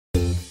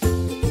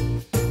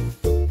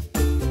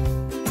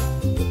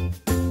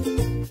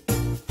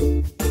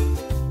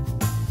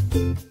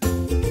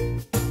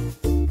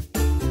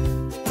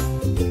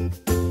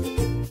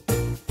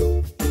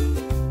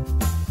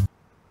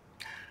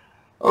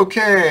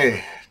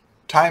Okay,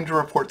 time to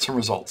report some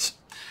results.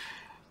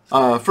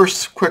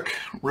 First, quick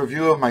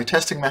review of my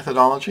testing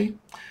methodology.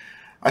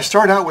 I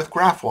start out with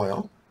graph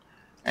oil,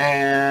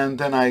 and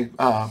then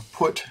I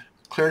put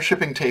clear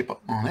shipping tape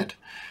on it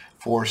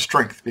for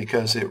strength,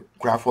 because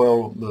graph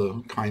oil,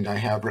 the kind I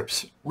have,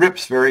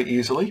 rips very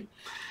easily,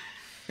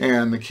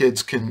 and the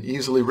kids can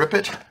easily rip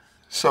it.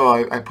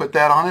 So I put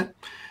that on it,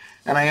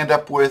 and I end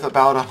up with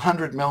about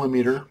 100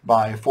 millimeter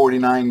by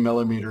 49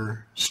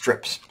 millimeter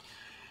strips.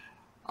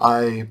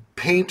 I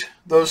paint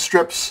those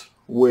strips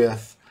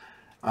with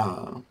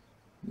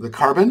the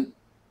carbon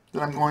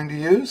that I'm going to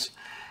use,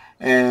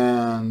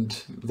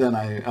 and then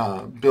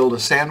I build a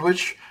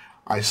sandwich.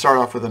 I start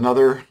off with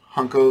another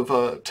hunk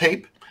of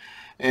tape,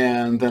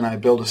 and then I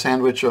build a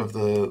sandwich of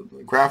the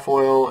graph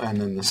oil,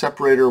 and then the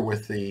separator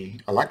with the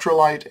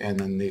electrolyte, and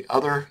then the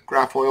other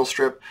graph oil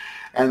strip,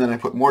 and then I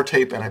put more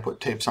tape, and I put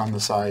tapes on the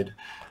side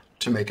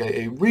to make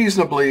a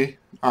reasonably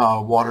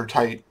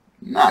watertight,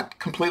 not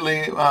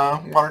completely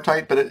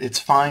watertight, but it's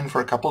fine for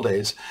a couple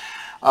days,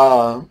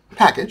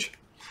 package.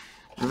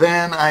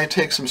 Then I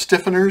take some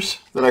stiffeners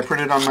that I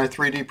printed on my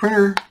 3D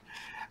printer,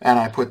 and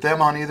I put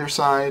them on either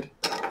side,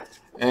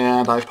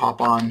 and I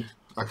pop on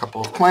a couple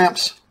of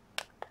clamps,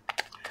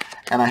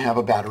 and I have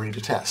a battery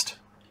to test.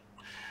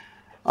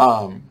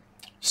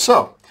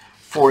 So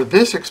for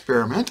this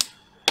experiment,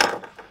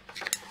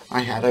 I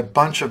had a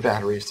bunch of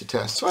batteries to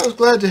test, so I was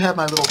glad to have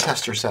my little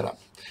tester set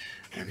up.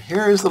 And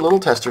here is the little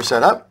tester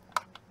setup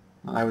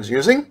I was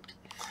using.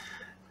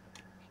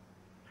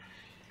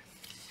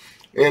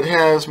 It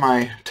has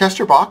my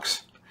tester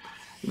box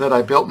that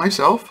I built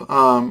myself.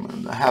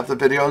 I have the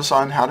videos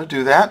on how to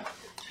do that.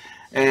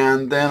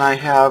 And then I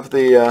have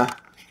the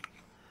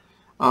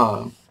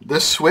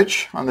this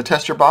switch on the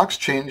tester box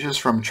changes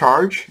from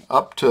charge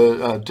up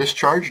to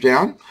discharge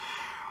down.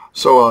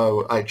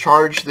 So I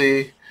charge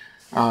the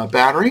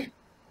battery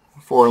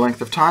for a length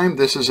of time.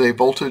 This is a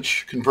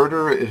voltage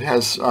converter. It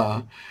has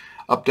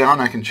up down.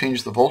 I can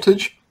change the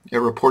voltage. It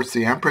reports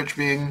the amperage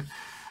being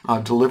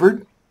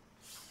delivered.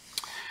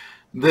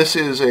 This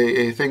is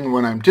a thing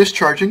when I'm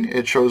discharging.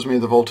 It shows me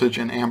the voltage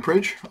and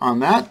amperage on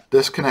that.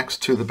 This connects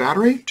to the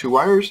battery, 2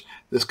 wires.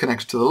 This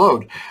connects to the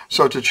load.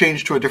 So to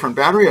change to a different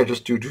battery, I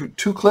just do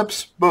two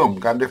clips, boom,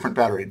 got a different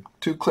battery.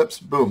 2 clips,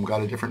 boom,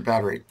 got a different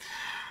battery.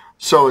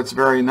 So it's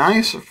very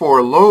nice.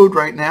 For load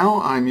right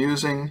now, I'm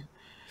using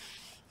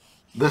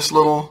this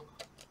little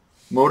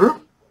motor.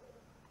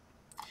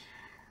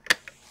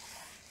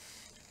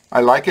 I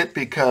like it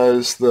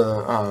because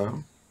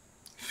the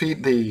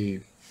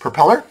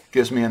propeller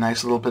gives me a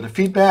nice little bit of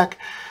feedback,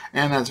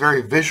 and that's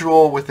very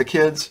visual with the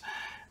kids,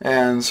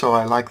 and so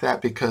I like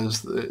that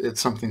because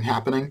it's something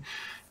happening.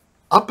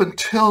 Up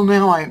until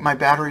now, my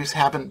batteries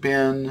haven't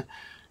been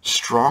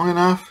strong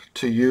enough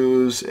to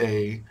use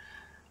a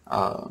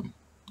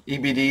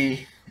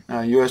EBD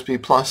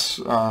USB plus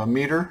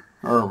meter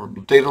or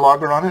data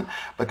logger on it,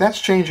 but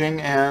that's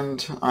changing,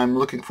 and I'm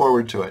looking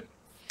forward to it.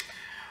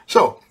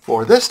 So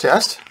for this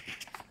test,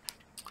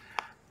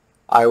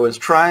 I was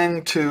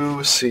trying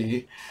to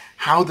see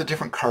how the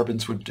different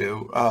carbons would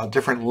do,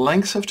 different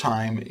lengths of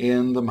time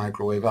in the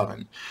microwave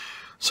oven.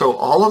 So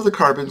all of the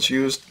carbons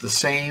used the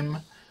same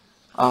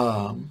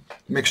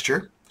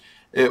mixture.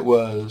 It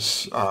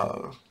was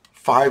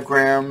 5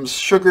 grams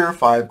sugar,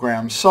 5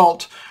 grams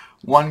salt,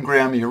 1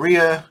 gram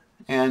urea,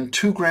 and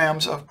 2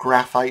 grams of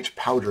graphite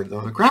powder.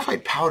 Though the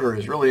graphite powder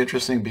is really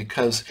interesting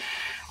because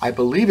I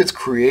believe it's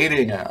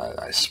creating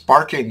a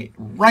sparking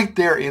right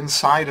there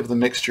inside of the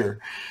mixture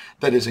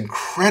that is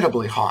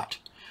incredibly hot.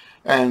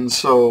 And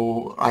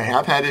so I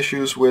have had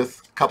issues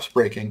with cups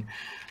breaking,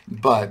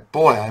 but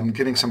boy, I'm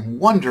getting some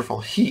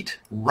wonderful heat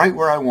right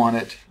where I want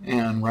it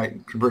and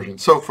right conversion.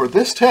 So for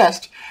this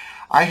test,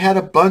 I had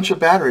a bunch of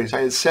batteries.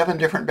 I had 7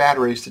 different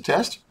batteries to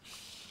test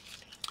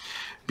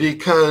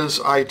because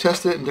I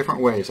tested it in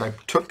different ways. I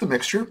took the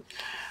mixture,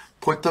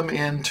 put them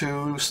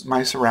into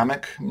my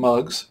ceramic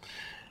mugs,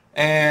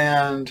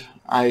 and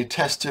I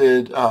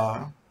tested,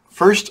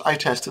 first I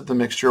tested the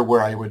mixture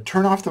where I would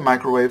turn off the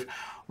microwave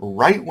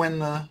right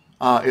when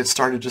it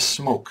started to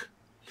smoke.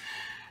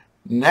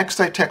 Next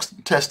I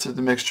tested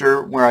the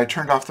mixture where I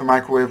turned off the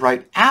microwave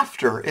right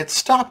after it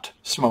stopped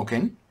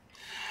smoking.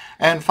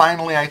 And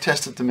finally I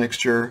tested the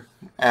mixture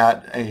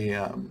at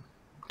a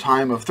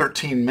time of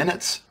 13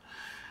 minutes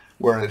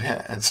where it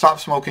had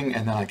stopped smoking,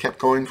 and then I kept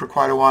going for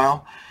quite a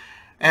while.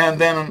 And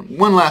then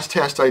one last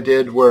test I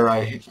did where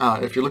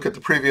if you look at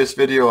the previous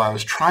video, I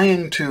was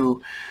trying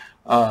to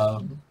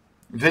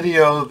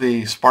video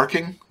the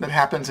sparking that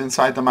happens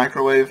inside the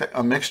microwave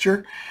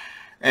mixture,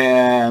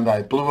 and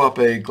I blew up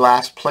a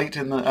glass plate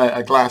in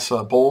a glass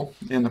bowl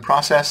in the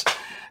process,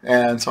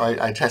 and so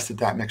I tested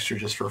that mixture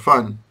just for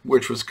fun,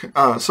 which was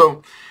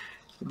so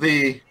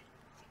the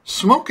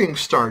smoking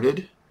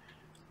started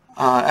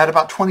at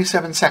about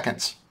 27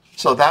 seconds.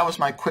 So that was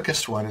my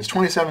quickest one. It's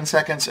 27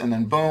 seconds, and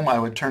then boom, I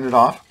would turn it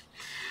off.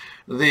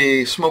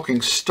 The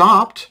smoking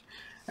stopped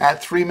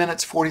at 3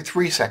 minutes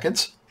 43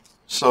 seconds.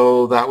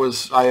 So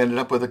I ended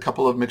up with a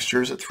couple of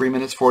mixtures at 3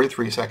 minutes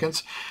 43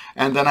 seconds,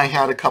 and then I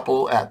had a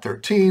couple at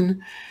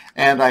 13,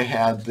 and I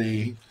had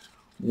the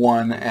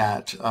one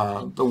at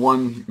the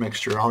one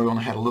mixture. I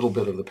only had a little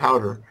bit of the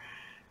powder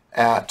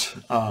at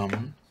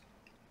the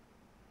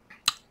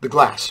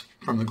glass,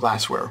 from the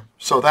glassware.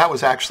 So that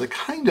was actually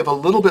kind of a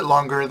little bit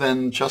longer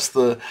than just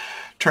the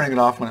turning it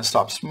off when it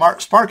stopped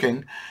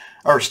sparking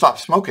or stopped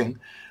smoking,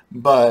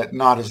 but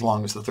not as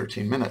long as the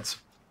 13 minutes.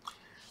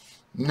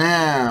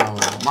 Now,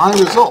 my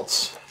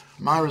results.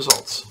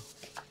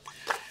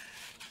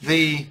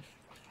 The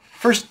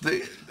first,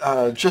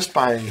 just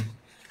by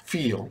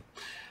feel,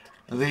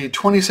 the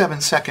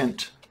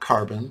 27-second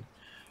carbon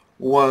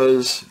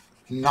was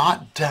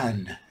not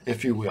done,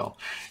 if you will.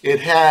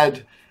 It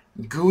had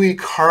gooey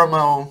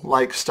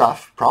caramel-like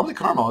stuff, probably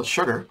caramel, it's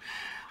sugar,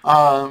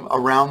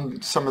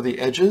 around some of the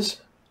edges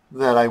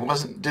that I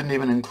didn't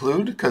even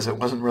include because it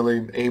wasn't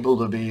really able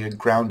to be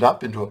ground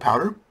up into a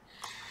powder.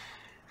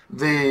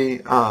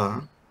 The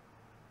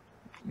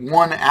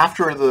one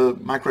after the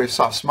microwave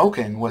stopped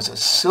smoking was a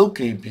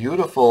silky,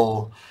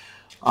 beautiful,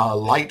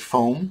 light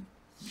foam,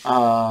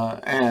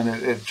 and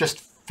it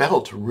just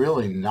felt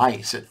really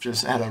nice. It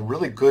just had a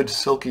really good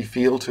silky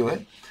feel to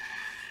it.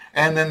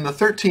 And then the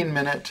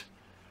 13-minute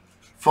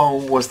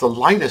foam was the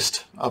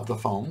lightest of the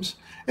foams.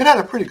 It had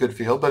a pretty good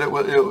feel, but it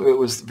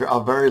was a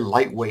very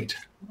lightweight,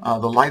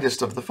 the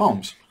lightest of the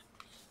foams.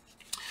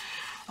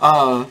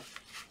 I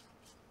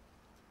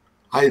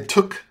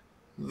took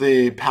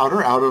the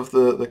powder out of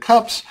the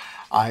cups,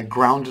 I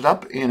ground it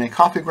up in a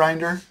coffee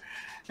grinder,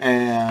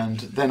 and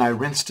then I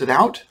rinsed it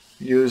out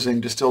using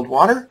distilled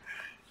water.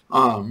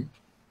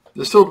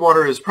 Distilled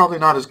water is probably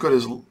not as good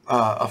as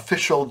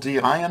official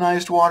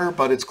deionized water,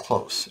 but it's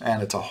close,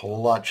 and it's a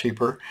whole lot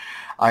cheaper.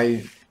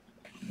 I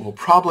will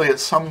probably at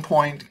some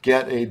point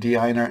get a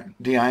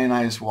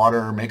deionized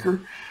water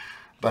maker,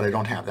 but I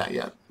don't have that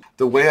yet.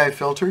 The way I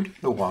filtered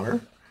the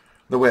water,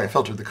 the way I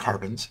filtered the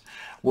carbons,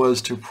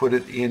 was to put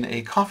it in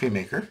a coffee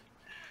maker,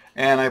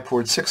 and I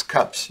poured 6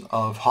 cups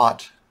of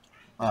hot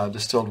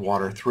distilled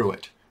water through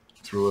it,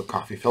 through a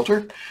coffee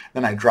filter.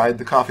 Then I dried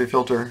the coffee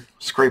filter,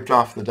 scraped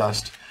off the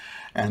dust,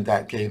 and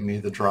that gave me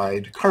the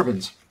dried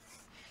carbons.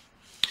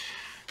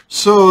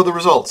 So the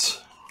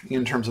results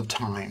in terms of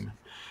time.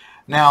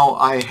 Now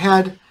I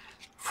had,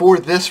 for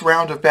this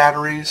round of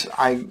batteries,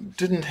 I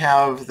didn't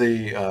have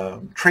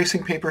the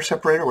tracing paper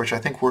separator, which I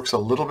think works a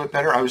little bit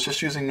better. I was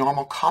just using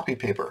normal copy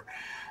paper.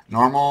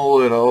 Normal,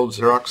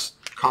 Xerox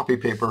copy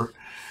paper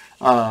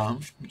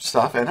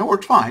stuff, and it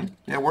worked fine.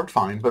 It worked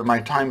fine, but my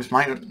times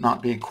might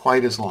not be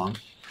quite as long.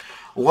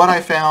 What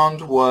I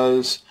found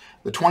was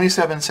the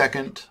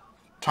 27-second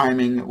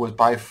timing was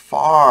by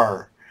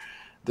far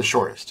the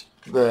shortest.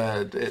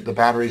 The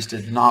batteries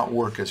did not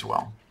work as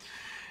well.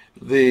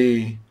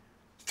 The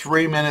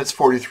 3 minutes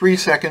 43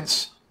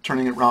 seconds,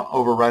 turning it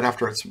over right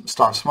after it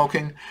stopped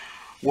smoking,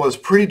 was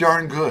pretty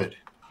darn good.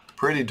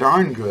 Pretty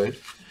darn good.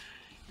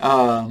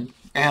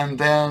 And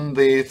then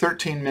the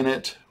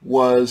 13-minute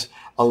was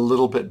a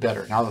little bit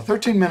better. Now the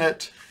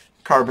 13-minute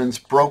carbons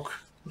broke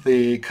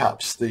the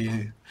cups.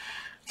 The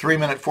 3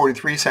 minute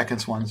 43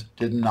 seconds ones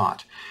did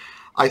not.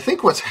 I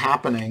think what's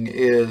happening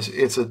is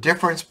it's a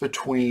difference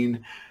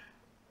between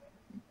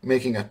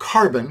making a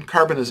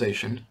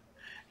carbonization,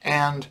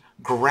 and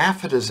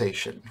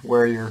graphitization,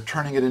 where you're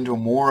turning it into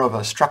more of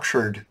a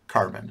structured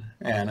carbon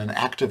and an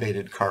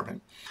activated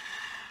carbon.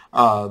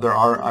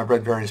 I've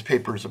read various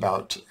papers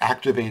about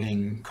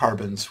activating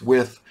carbons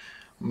with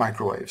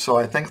microwave. So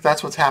I think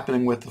that's what's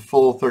happening with the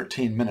full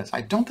 13 minutes. I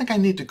don't think I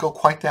need to go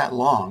quite that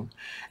long.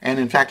 And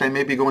in fact, I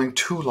may be going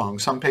too long.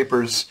 Some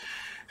papers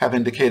have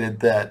indicated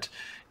that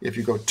if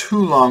you go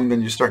too long,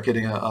 then you start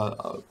getting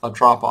a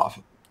drop-off.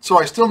 So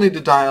I still need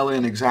to dial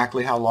in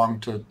exactly how long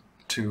to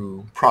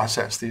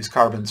process these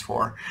carbons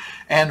for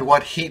and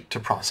what heat to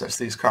process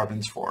these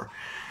carbons for.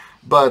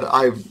 But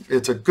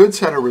it's a good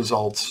set of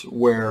results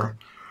where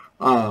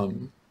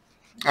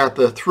at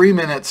the 3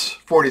 minutes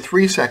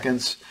 43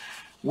 seconds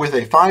with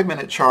a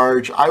 5-minute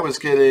charge, I was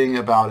getting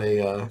about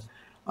a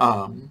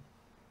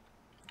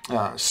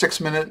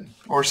 6-minute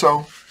or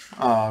so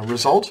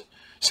result.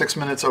 6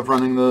 minutes of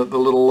running the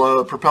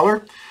little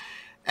propeller.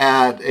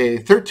 At a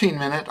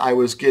 13-minute, I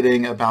was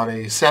getting about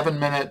a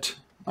 7-minute,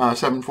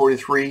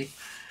 7:43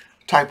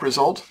 type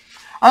result.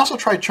 I also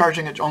tried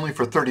charging it only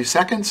for 30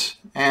 seconds,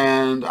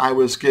 and I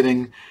was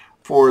getting,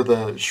 for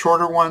the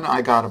shorter one,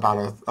 I got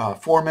about a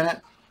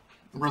 4-minute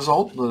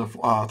result, the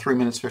 3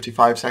 minutes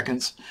 55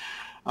 seconds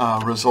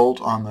result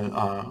on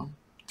the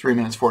 3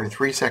 minutes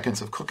 43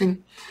 seconds of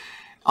cooking.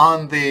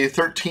 On the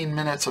 13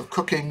 minutes of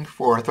cooking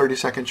for a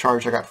 30-second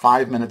charge, I got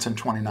 5 minutes and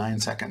 29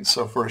 seconds.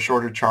 So for a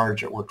shorter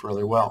charge, it worked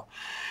really well.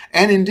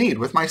 And indeed,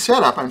 with my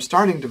setup, I'm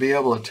starting to be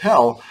able to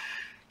tell,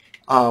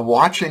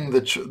 watching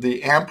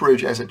the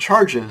amperage as it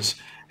charges,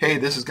 hey,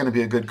 this is going to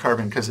be a good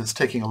carbon because it's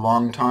taking a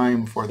long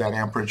time for that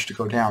amperage to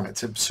go down.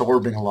 It's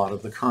absorbing a lot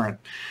of the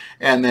current.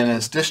 And then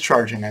as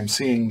discharging, I'm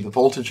seeing the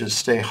voltages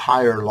stay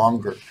higher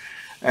longer.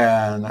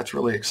 And that's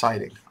really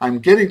exciting. I'm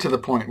getting to the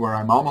point where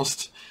I'm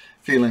almost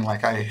feeling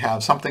like I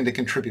have something to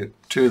contribute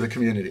to the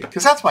community,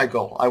 because that's my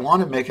goal. I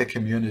want to make a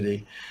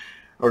community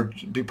or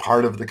be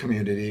part of the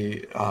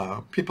community,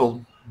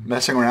 people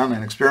messing around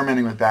and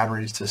experimenting with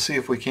batteries to see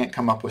if we can't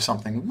come up with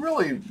something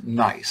really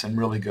nice and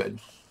really good.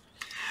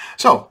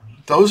 So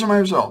those are my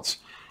results.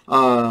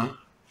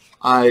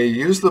 I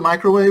used the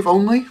microwave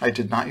only. I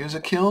did not use a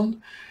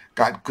kiln.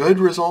 Got good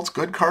results,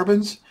 good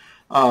carbons.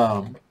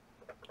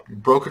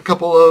 Broke a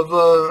couple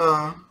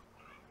of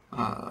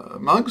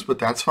mugs, but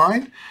that's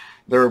fine.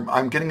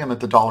 I'm getting them at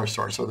the dollar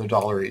store, so they're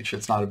 $1 each.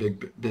 It's not a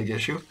big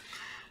issue.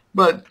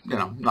 But, you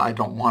know, I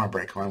don't want to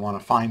break them. I want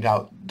to find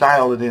out,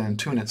 dial it in and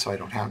tune it so I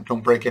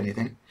don't break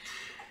anything.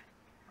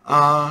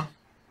 And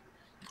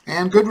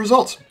good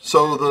results.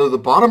 So the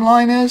bottom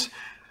line is,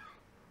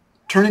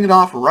 turning it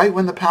off right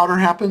when the powder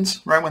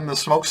happens, right when the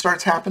smoke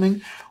starts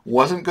happening,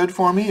 wasn't good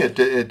for me. It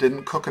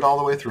didn't cook it all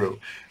the way through.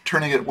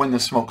 Turning it when the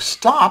smoke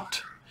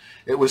stopped,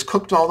 it was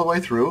cooked all the way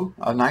through,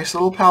 a nice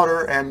little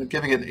powder, and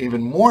giving it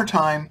even more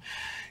time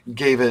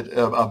gave it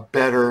a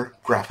better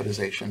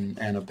graphitization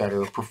and a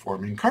better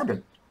performing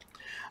carbon.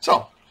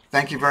 So,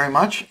 thank you very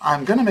much.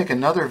 I'm going to make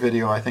another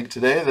video, I think,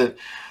 today that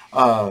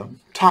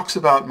talks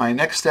about my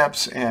next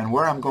steps and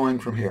where I'm going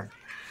from here.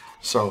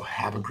 So,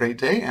 have a great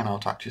day, and I'll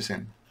talk to you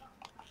soon.